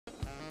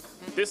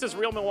This is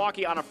Real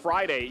Milwaukee on a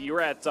Friday.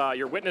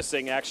 You're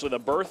witnessing actually the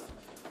birth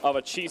of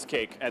a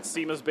cheesecake at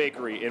Simma's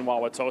Bakery in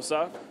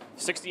Wauwatosa,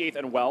 68th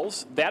and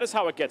Wells. That is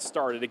how it gets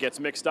started. It gets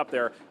mixed up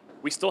there.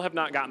 We still have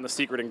not gotten the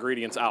secret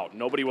ingredients out.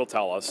 Nobody will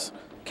tell us.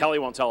 Kelly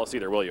won't tell us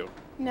either, will you?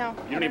 No.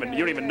 You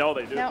don't even know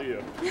they do, no. do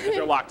you? Is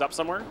it locked up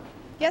somewhere?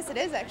 Yes, it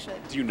is actually.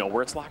 Do you know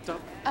where it's locked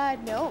up?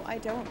 No, I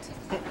don't.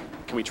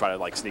 Can we try to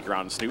like sneak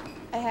around and snoop?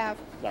 I have.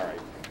 All right.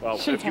 Well,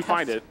 if you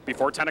find it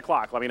before 10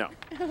 o'clock, let me know.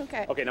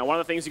 Okay. Okay, now one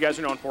of the things you guys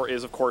are known for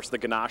is, of course, the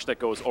ganache that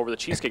goes over the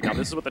cheesecake. Now,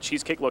 this is what the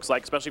cheesecake looks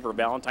like, especially for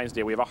Valentine's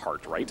Day. We have a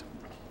heart, right?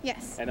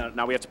 Yes. And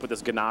now we have to put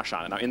this ganache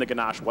on it. Now, in the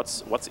ganache,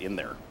 what's in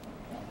there?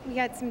 We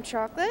got some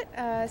chocolate,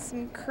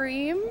 some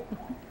cream.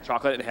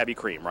 Chocolate and heavy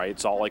cream, right?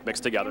 It's all like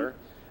mixed together.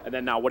 And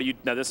then now,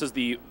 this is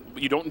you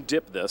don't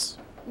dip this.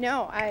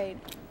 No, I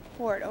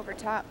pour it over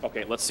top.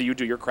 Okay, let's see you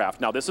do your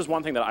craft. Now, this is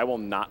one thing that I will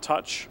not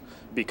touch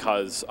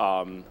because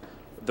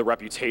the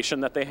reputation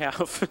that they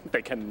have,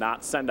 they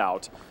cannot send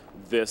out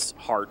this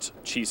heart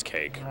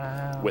cheesecake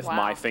with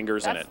my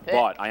fingers in it. Thick.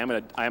 But I am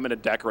gonna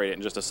decorate it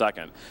in just a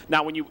second.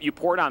 Now, when you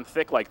pour it on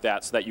thick like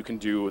that, so that you can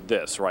do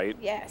this, right?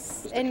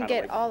 Yes, Just and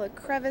get all the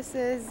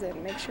crevices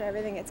and make sure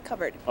everything gets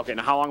covered. Okay,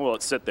 now how long will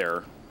it sit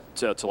there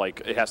to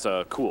like, it has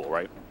to cool,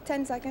 right?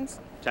 10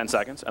 seconds. 10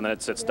 seconds, and then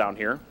it sits down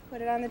here?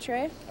 Put it on the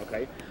tray.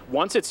 Okay.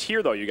 Once it's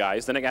here, though, you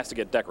guys, then it has to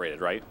get decorated,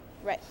 right?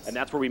 Right. And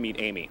that's where we meet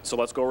Amy. So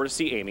let's go over to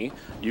see Amy.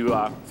 You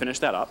finish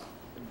that up.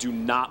 Do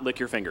not lick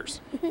your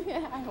fingers. I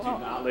won't.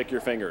 Do not lick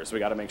your fingers. We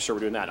got to make sure we're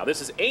doing that. Now, this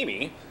is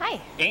Amy.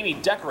 Hi. Amy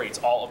decorates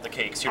all of the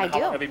cakes. How I do.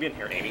 long have you been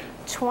here, Amy?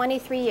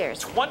 23 years.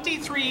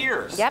 23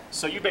 years. Yep.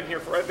 So you've been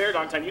here for a very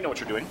long time. You know what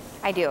you're doing.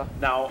 I do.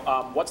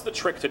 Now, what's the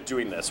trick to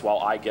doing this while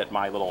I get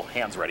my little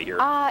hands ready here?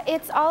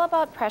 It's all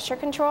about pressure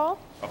control,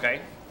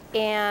 Okay.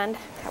 and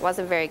that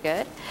wasn't very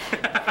good.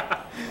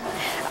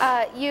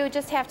 You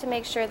just have to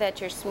make sure that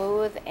you're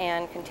smooth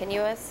and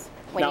continuous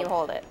when you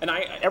hold it. And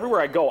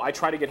everywhere I go, I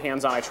try to get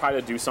hands on. I try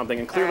to do something,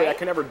 and clearly I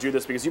can never do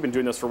this because you've been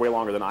doing this for way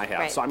longer than I have.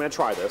 Right. So I'm going to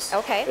try this.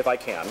 Okay. If I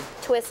can.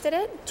 Twisted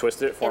it.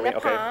 Twisted it for in me. the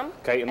Okay. palm.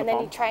 Okay. In the and then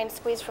palm. you try and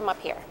squeeze from up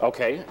here.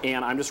 Okay.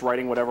 And I'm just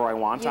writing whatever I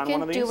want on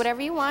one of these. You can do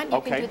whatever you want. You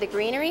Okay. can do the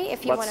greenery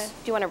if you want to. Do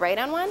you want to write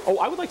on one? Oh,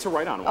 I would like to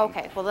write on one.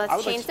 Okay. Well,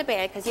 let's change the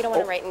bag because you don't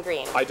want to write in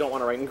green. I don't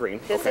want to write in green.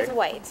 This okay. is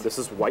white. This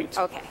is white.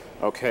 Okay.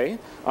 Okay.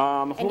 Who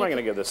am I going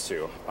to give this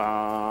to?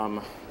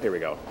 Here we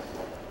go.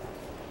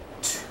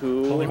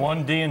 Only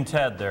one D in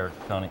Ted there,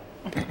 Tony.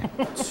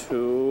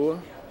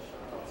 To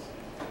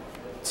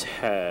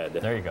Ted.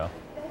 There you go.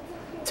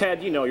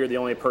 Ted, you know you're the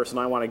only person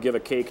I want to give a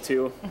cake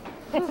to.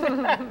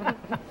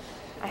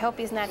 I hope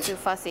he's not too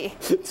fussy.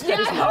 Ted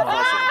is not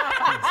fussy.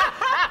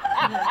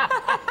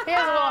 He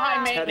has a little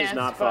high Ted maintenance. is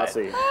not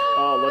fussy.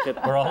 Oh, look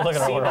at We're all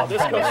looking at what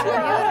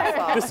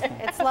this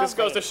It's lovely. This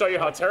goes to show you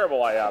how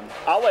terrible I am.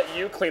 I'll let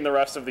you clean the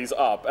rest of these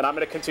up, and I'm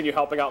going to continue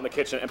helping out in the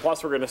kitchen. And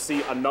plus, we're going to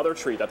see another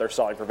treat that they're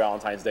selling for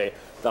Valentine's Day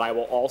that I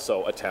will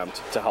also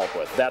attempt to help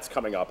with. That's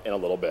coming up in a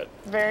little bit.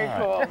 Very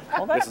cool.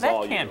 Well, This is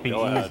all that can't you. be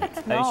Go easy.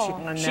 ahead.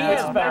 No. She No. has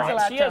Thanks a better.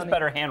 lot, She has Tony.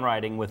 better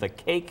handwriting with a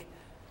cake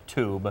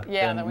tube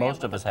Yeah, than than we have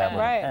most with of us the have pen.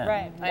 with a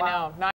Right, pen. right. I know.